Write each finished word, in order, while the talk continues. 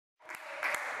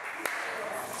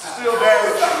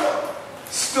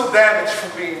Still damaged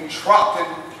from being dropped,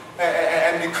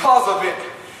 and because of it,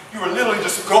 you are literally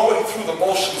just going through the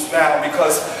motions now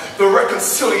because the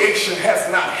reconciliation has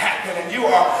not happened, and you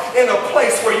are in a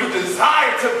place where you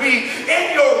desire to be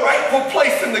in your rightful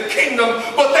place in the kingdom,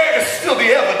 but there is still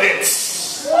the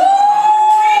evidence.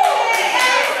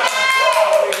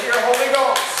 Here, Holy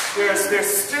Ghost, there's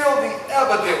still the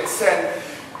evidence, and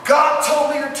God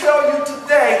told me to tell you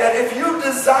today that if you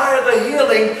desire the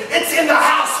healing, it's in the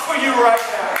house for you right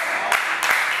now.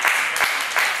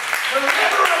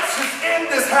 Deliverance is in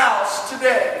this house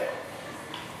today.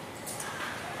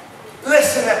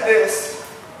 Listen at this.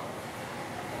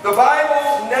 The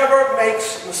Bible never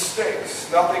makes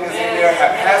mistakes. Nothing is in there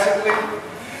haphazardly.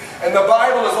 And the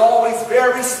Bible is always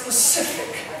very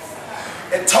specific.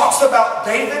 It talks about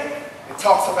David, it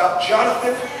talks about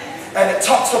Jonathan, and it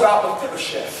talks about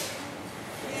Mephibosheth.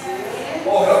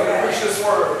 Oh, help me preach this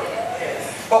word.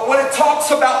 But when it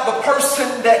talks about the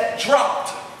person that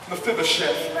dropped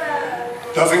Mephibosheth,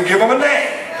 doesn't give him a name,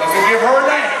 doesn't give her a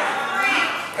name.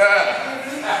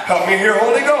 Help me here,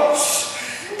 Holy Ghost.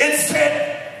 It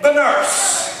said the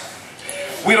nurse.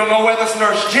 We don't know whether it's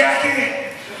Nurse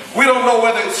Jackie. We don't know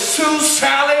whether it's Sue,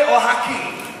 Sally, or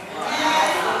Hakeem.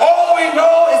 All we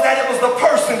know is that it was the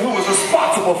person who was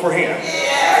responsible for him.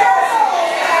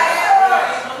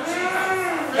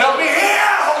 Help me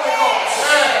here, Holy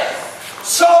Ghost.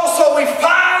 So we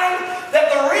find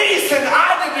that the reason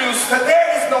I deduce that there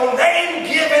is no name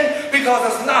given because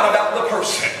it's not about the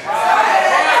person.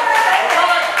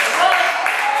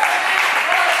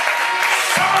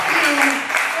 Some of you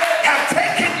have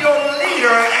taken your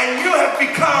leader and you have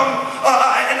become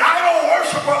an idol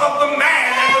worshiper of the man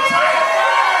and the title.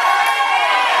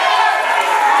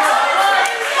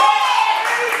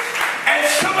 And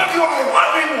some of you are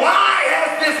wondering, why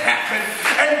has this happened?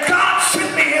 And God sent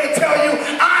me here to tell you,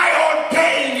 I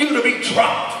ordained you to be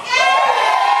dropped.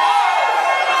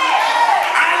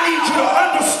 I need you to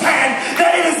understand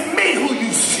that it is me who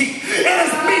you seek. It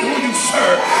is me who you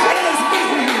serve. It is me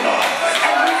who you love.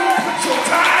 And when you put your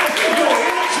time, your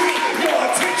energy, your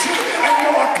attention, and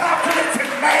your confidence in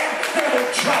man, they will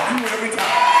drop you every time.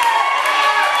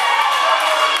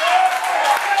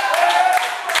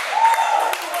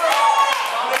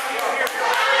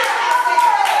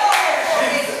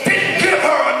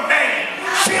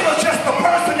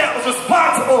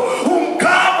 Responsible, whom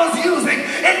God was using.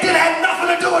 It didn't have nothing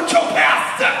to do with your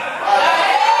pastor.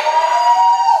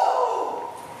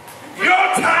 Your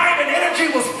time and energy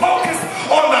was focused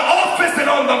on the office and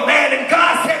on the man, and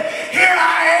God said, here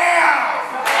I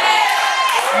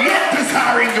am, yet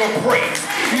desiring your praise,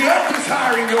 yet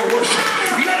desiring your worship,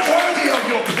 yet worthy of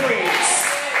your praise.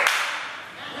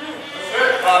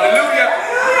 Hallelujah.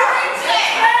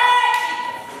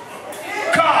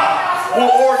 God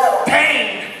will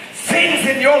ordain things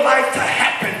in your life to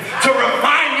happen to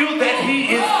remind you that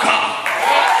He is God.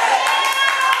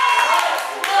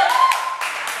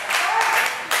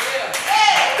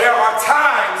 There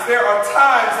are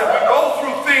times that we go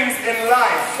through things in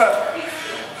life.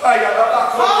 Hallelujah!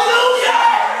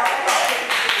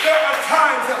 There are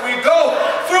times that we go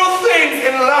through things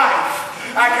in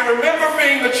life. I can remember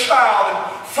being a child and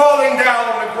falling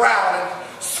down on the ground and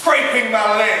scraping my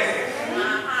leg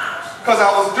because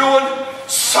I was doing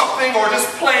something or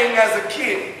just playing as a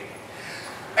kid.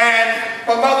 And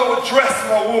my mother would dress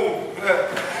my wound.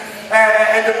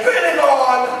 And depending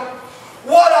on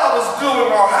what I was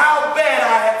doing or how bad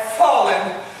I had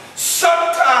fallen,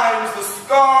 sometimes the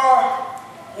scar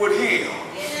would heal.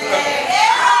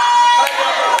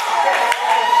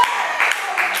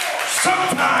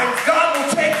 Sometimes God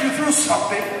will take you through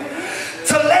something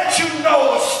to let you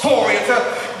know a story, to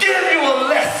give you a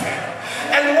lesson.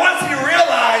 And once He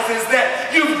realizes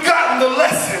that you've gotten the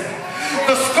lesson,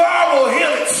 the scar will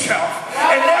heal itself,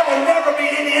 and there will never be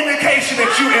any indication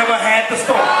that you ever had the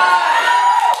scar.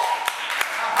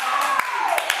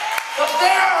 But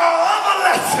there are other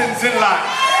lessons in life.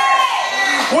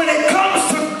 When it comes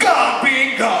to God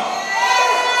being God,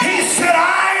 He said,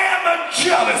 I am a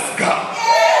jealous God,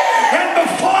 and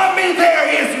before me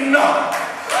there is none.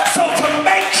 So to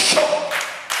make sure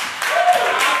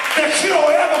that you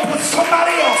don't ever put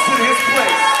somebody else in His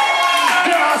place,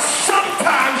 there are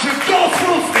sometimes you go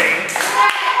through things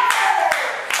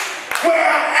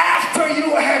where after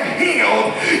you have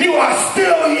healed, you are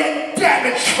still yet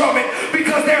damaged from it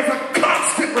because there's a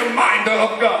constant reminder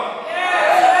of God.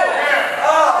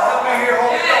 Let me hear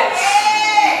Holy Ghost.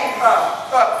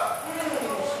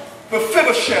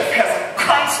 Mephibosheth has a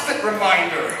constant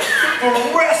reminder the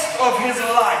rest of his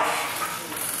life.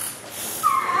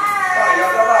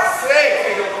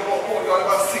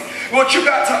 what you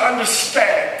got to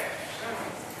understand,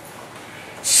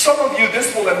 some of you,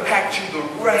 this will impact you the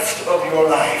rest of your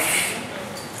life.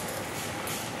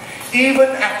 Even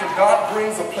after God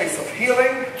brings a place of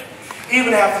healing,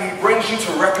 even after he brings you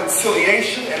to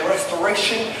reconciliation and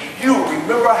restoration, you will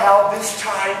remember how this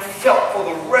time felt for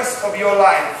the rest of your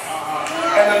life.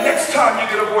 And the next time you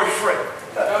get a boyfriend,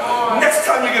 next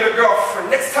time you get a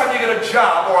girlfriend, next time you get a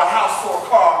job or a house or a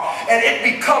car, and it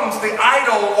becomes the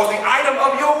idol or the item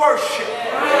of your worship.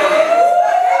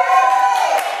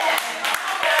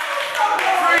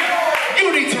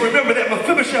 You need to remember that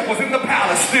Mephibosheth was in the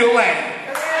palace still laying.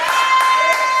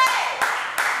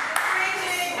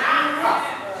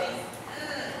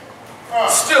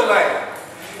 Still laying.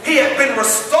 He had been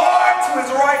restored to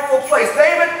his rightful place.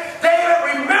 David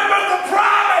remembered the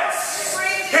promise.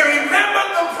 He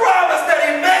remembered the promise that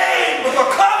he made with the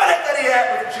covenant that he had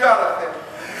with Jonathan.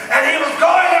 And he was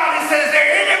going out, he said, is there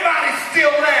anybody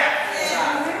still there?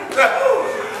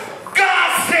 God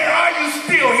said, are you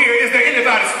still here? Is there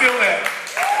anybody still there?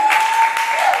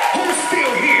 Who's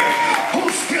still here?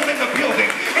 Who's still in the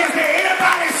building? Is there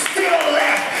anybody still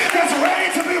left that's ready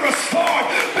to be restored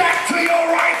back to your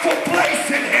rightful place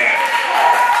in here?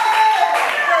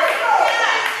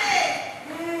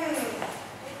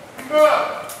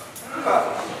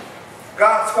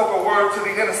 God spoke a word to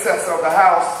the intercessor of the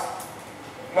house.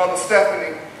 Mother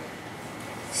Stephanie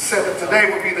said that today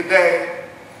would be the day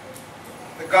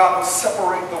that God will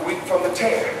separate the wheat from the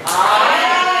tare.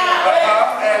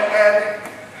 And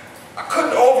I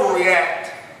couldn't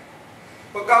overreact,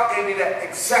 but God gave me that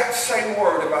exact same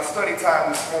word in my study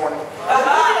time this morning.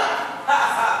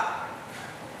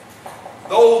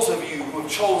 Those of you who have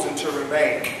chosen to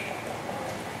remain,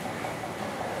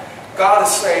 God is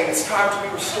saying it's time to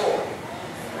be restored.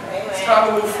 It's time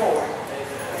to move forward.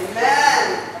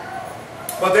 Amen.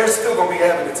 But there's still going to be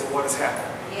evidence of what has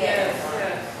happened. Yes.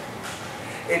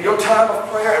 In your time of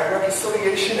prayer and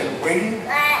reconciliation and waiting,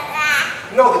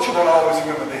 know that you're going to always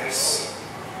remember this.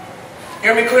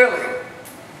 Hear me clearly.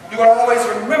 You're going to always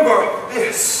remember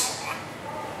this.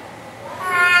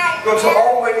 You're going to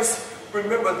always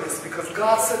remember this because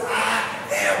God said, I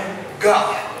am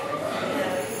God.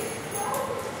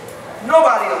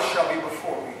 Nobody else shall be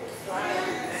before me.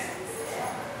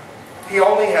 He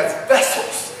only has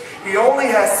vessels. He only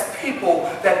has people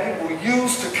that he will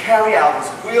use to carry out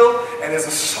his will and his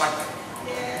assignment.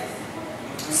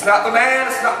 It's not the man,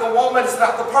 it's not the woman, it's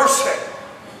not the person.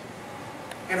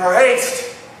 In her haste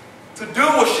to do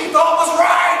what she thought was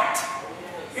right.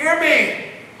 Hear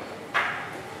me.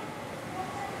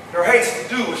 In her haste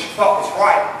to do what she thought was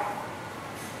right.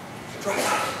 She dropped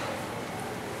out.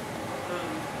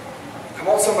 Come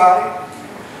on, somebody.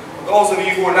 For those of you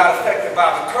who are not affected by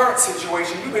the current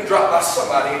situation, you've been dropped by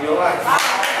somebody in your life.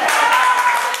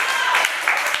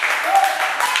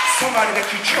 Somebody that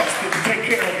you trusted to take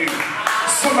care of you.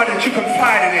 Somebody that you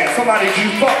confided in. Somebody that you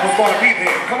thought was going to be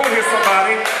there. Come on here,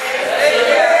 somebody.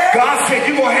 God said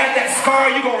you're going to have that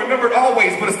scar. You're going to remember it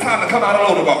always, but it's time to come out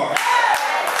of Lodebar.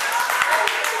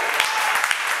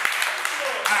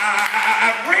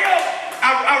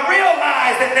 I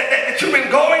realize that you've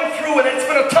been going through and it's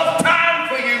been a tough time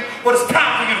for you, but it's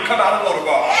time for you to come out of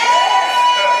Lodebar.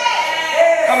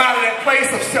 Come out of that place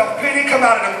of self-pity, come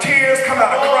out of them tears, come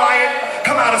out of crying,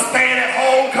 come out of staying at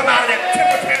home, come out of that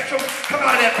temper tantrum, come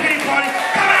out of that pity party,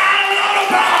 come out of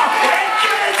Lodebar and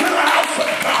get into the house of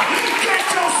God. Get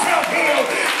yourself healed,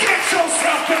 get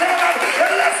yourself delivered,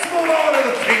 and let's move on to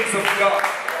the things of God.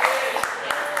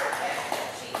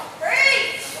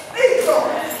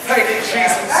 Thank you,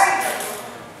 Jesus.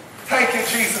 Thank you,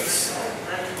 Jesus.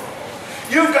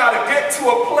 You've got to get to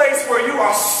a place where you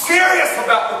are serious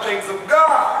about the things of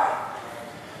God.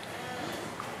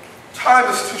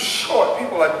 Time is too short.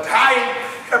 People are dying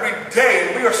every day,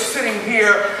 and we are sitting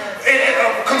here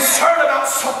and concerned about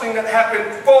something that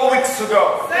happened 4 weeks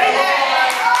ago.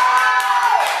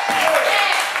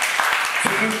 It's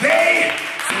a new day,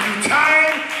 it's a new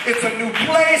time, it's a new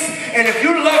place, and if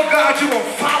you love God, you will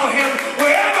follow him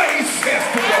wherever he says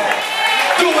to go.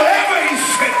 Do whatever he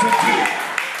said to do.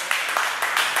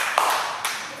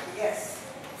 Yes.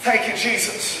 Thank you,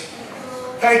 Jesus.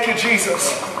 Thank you,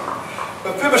 Jesus.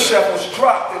 Mephibosheth was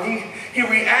dropped, and he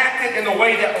reacted in a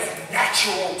way that was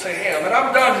natural to him. And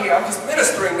I'm done here. I'm just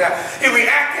ministering now. He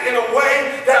reacted in a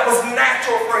way that was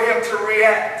natural for him to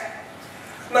react.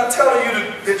 I'm not telling you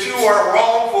that you are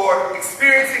wrong for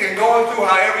experiencing and going through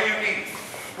however you need.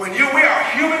 We are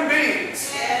human beings.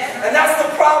 And that's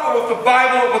the problem with the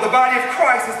Bible, with the body of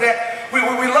Christ, is that we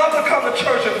love to come to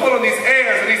church and put on these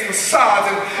airs and these facades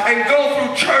and go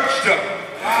through churchdom.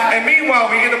 And meanwhile,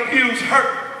 we in the pews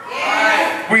hurt.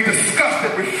 We're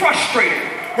disgusted. We're frustrated.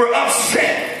 We're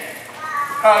upset.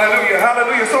 Hallelujah.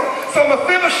 Hallelujah. So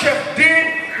Mephibosheth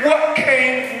did what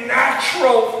came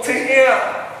natural to him.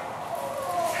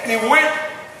 And he went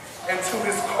into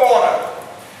his corner.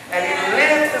 And he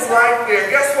lived his life there.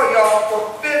 Guess what, y'all?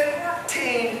 For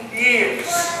 15 years.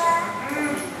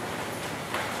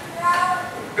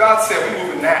 God said, we're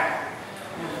moving now.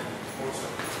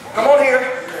 Come on here.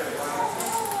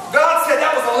 God said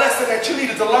that was a lesson that you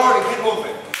needed to learn and get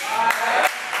moving.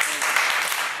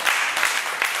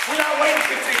 We're not waiting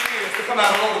 15 years to come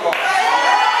out of Lodebar.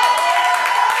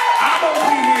 I'm going to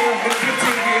be here in 15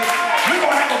 years. We're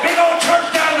going to have a big old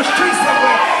church down the street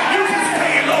somewhere. You can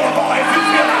stay in Lodebar if you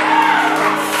feel like it.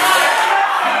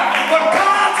 But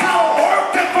God's got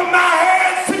work that from my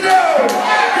hands to do.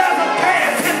 There's a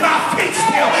dance in my feet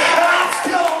still. And I'm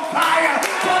still on fire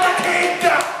for the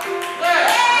kingdom.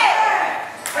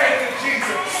 Thank you,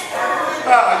 Jesus.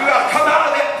 You got to come out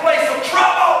of that place of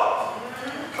trouble.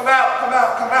 Come out, come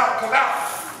out, come out, come out.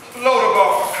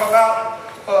 Lodebar, come out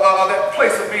of that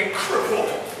place of being crippled.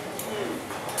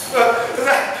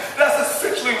 That's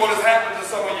essentially what has happened to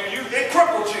some of you. It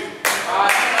crippled you.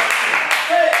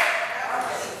 Hey,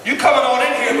 you coming on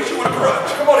in here, but you with a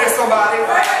grudge. Come on here, somebody.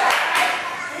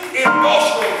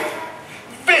 Emotionally,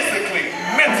 physically,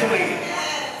 mentally.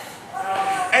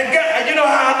 And you know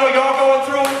how I know y'all going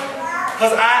through?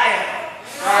 Because I am.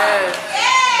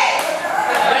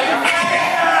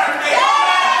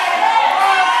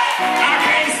 I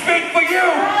can't speak for you.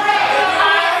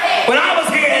 But I was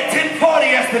here at 10:40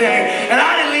 yesterday, and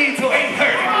I didn't leave till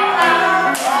 8:30.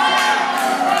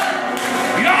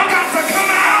 Y'all got to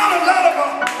come out of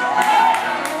Lodebar.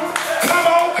 Come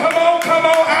on, come on, come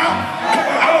on out. Come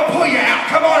on, I'm gonna pull you out.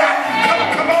 Come on out.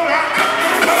 Come on out.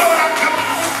 Come on out. Come on.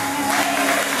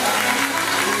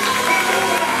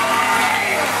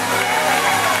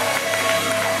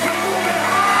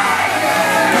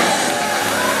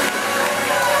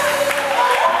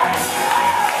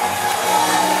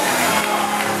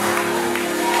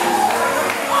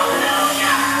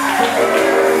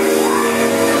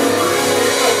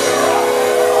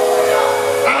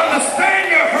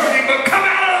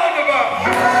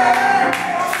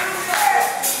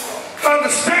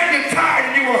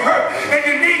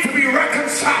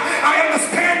 I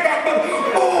understand that, but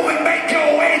move and make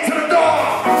your way to the door.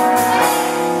 Come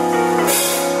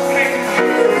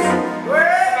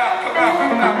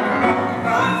out.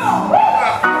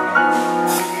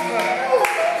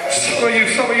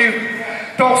 Some of you,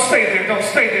 don't stay there, don't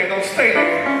stay there, don't stay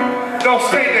there. Don't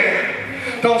stay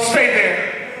there. Don't stay there.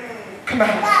 Come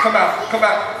out, come out, come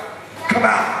out, come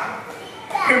out.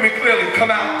 Hear me clearly,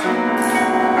 come out.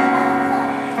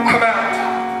 Come out.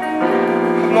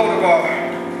 Lodebar,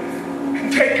 and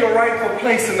take your rightful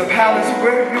place in the palace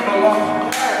where you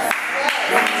belong.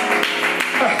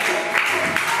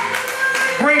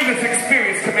 Bring this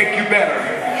experience to make you better.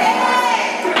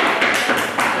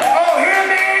 Oh, hear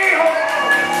me!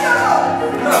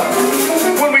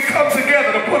 When we come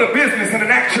together to put a business and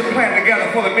an action plan together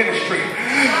for the ministry,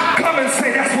 come and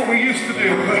say that's what we used to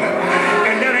do,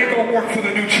 and that ain't gonna work for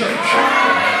the new church.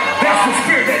 That's the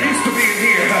spirit that used to be in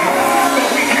here,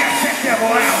 but we cast that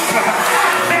devil out.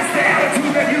 That's the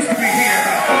attitude that used to be here,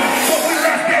 but we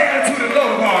left that attitude in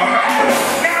Lodebar.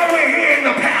 Now we're here in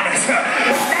the palace.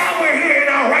 Now we're here in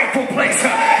our rightful place,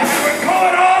 and we're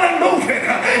going on and moving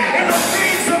in the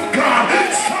things of God.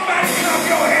 Somebody clap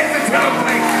your hands and tell them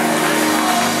thank you.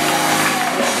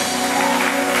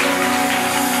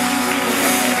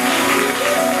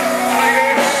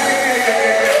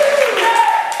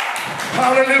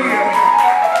 Hallelujah.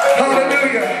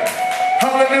 Hallelujah.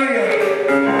 Hallelujah.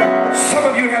 Some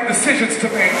of you have decisions to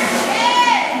make.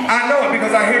 I know it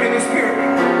because I hear it in the spirit.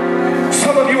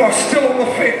 Some of you are still on the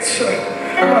fence.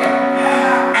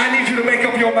 I need you to make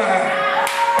up your mind.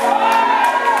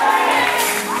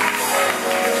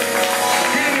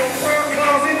 Get in your prayer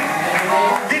closet.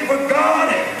 Get with God.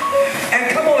 And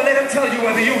come on and let him tell you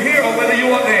whether you're here or whether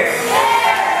you are there.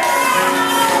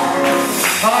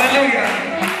 Hallelujah.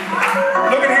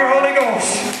 Look at here, Holy Ghost.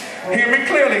 Hear me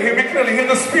clearly, hear me clearly. Hear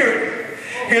the Spirit.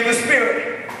 Hear the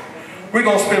Spirit. We're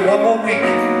going to spend one more week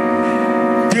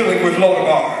dealing with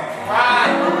Lodebar.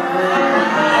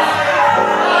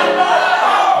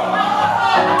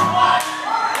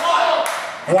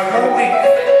 One more week.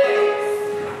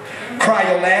 Cry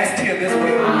your last tear this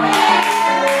week.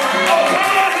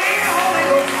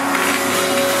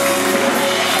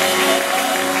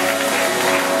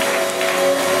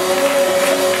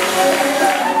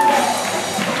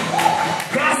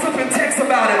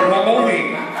 About it one more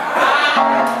week.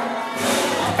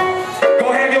 Go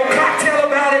have your cocktail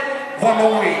about it one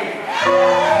more week.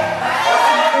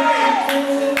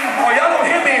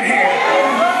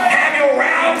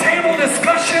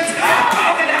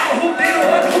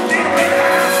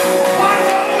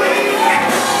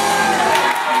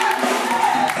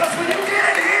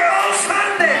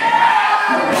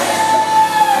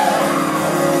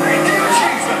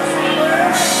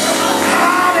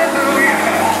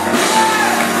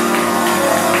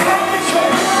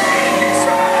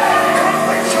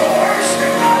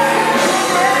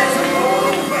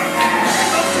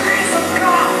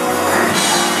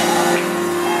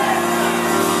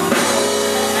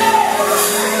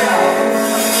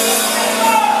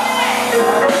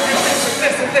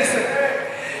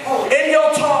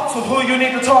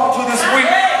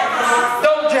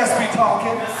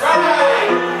 talking. Because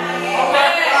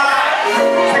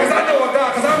I know what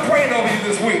God, because I'm praying over you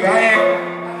this week. I am.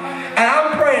 And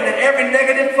I'm praying that every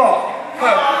negative thought,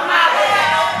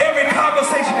 every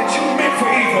conversation that you meant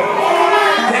for evil,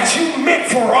 that you meant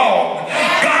for wrong,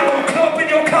 God will come up in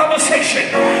your conversation.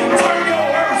 Turn your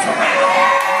words around.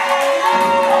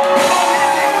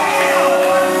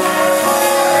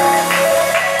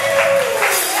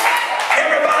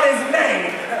 Everybody's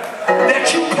name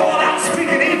that you call out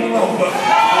speaking evil over,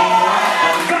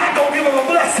 God gonna give them a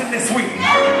blessing this week.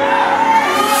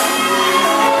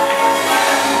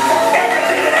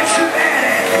 Everything that you mad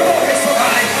at, come on here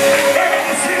somebody, every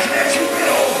decision that you've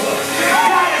been over,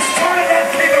 God is turning that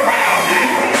thing around.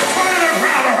 He's turning it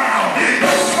around.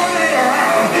 He's turning it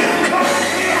around. Come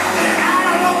here, out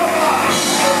of Lodebar.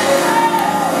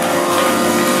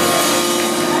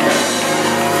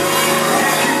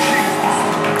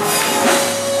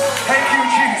 Thank you,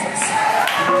 Jesus.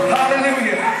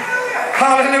 Hallelujah.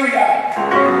 Hallelujah.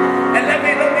 And let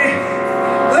me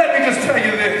just tell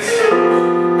you this.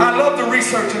 I love to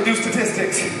research and do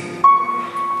statistics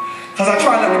because I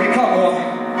try not to become one.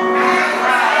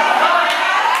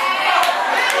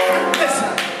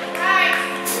 Listen.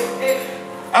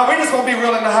 Are we just going to be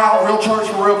real in the house, real church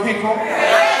for real people?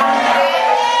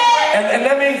 And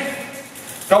let me,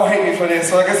 don't hate me for this,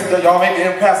 so I guess y'all make me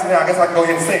impasse now. I guess I can go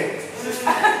ahead and say it.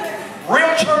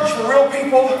 Real church for real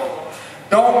people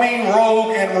don't mean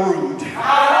rogue and rude.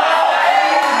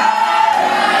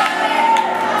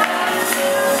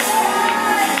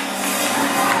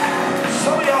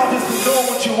 Some of y'all just been doing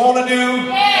what you want to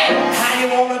do, how you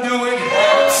want to do it,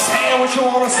 saying what you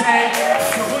want to say,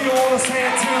 to who you want to say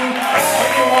it to,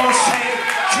 when you want to say it,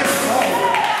 just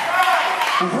rogue.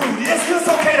 Rude. It's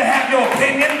okay to have your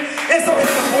opinion. It's okay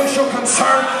to voice your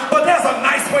concern, but there's a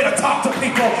nice way to talk to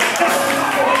people. There's a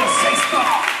proper way to say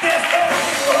stuff. There's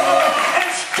order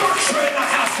and structure in the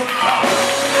house of God.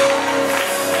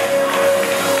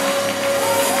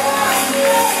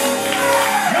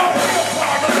 Your real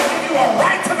father giving you a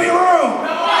right to be rude.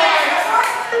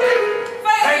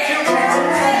 Thank you, Jesus.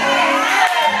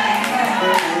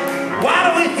 Why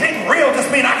do we think real just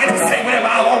mean I get to say whatever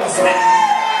I want to say?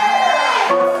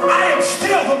 I am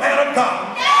still the man of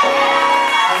God.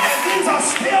 And these are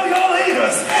still your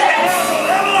leaders. And there's a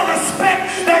level of respect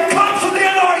that comes with the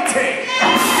anointing.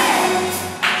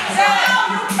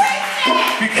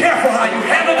 Be careful how you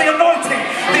handle the anointing.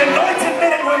 The anointed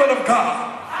men and women of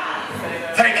God.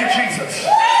 Thank you, Jesus.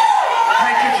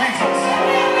 Thank you, Jesus.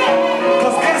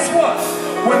 Because guess what?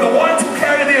 When the ones who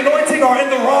carry the anointing are in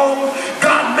the wrong,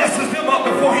 God messes them up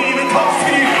before he even comes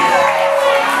to you.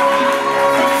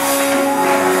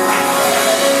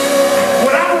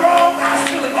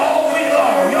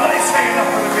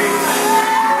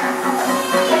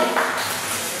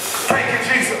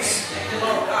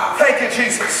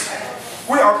 Jesus,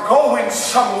 we are going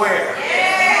somewhere.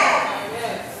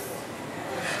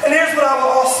 And here's what I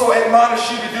will also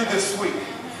admonish you to do this week.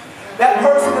 That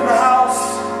person in the house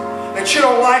that you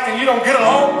don't like and you don't get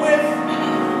along with,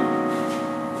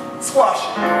 squash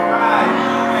it.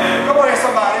 Come on here,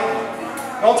 somebody.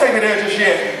 Don't take me there just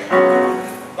yet.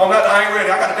 I ain't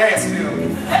ready. I got to dance still.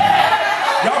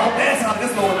 Y'all gonna dance out of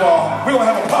this Lodebar. We're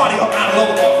gonna have a party up out of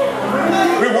Lodebar.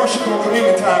 We're worshiping on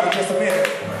communion time in just a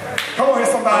minute. Come on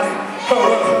here, somebody.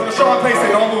 Sean Payne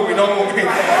said, don't move me, don't move me,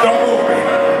 don't move me.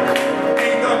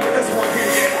 Ain't done with this one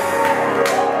here yet.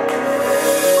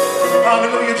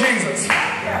 Hallelujah, Jesus.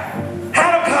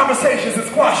 Have them conversations and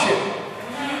squash it.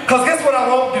 Because guess what I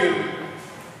won't do?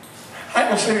 I ain't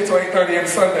going to sit here till 8:30 every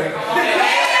Sunday.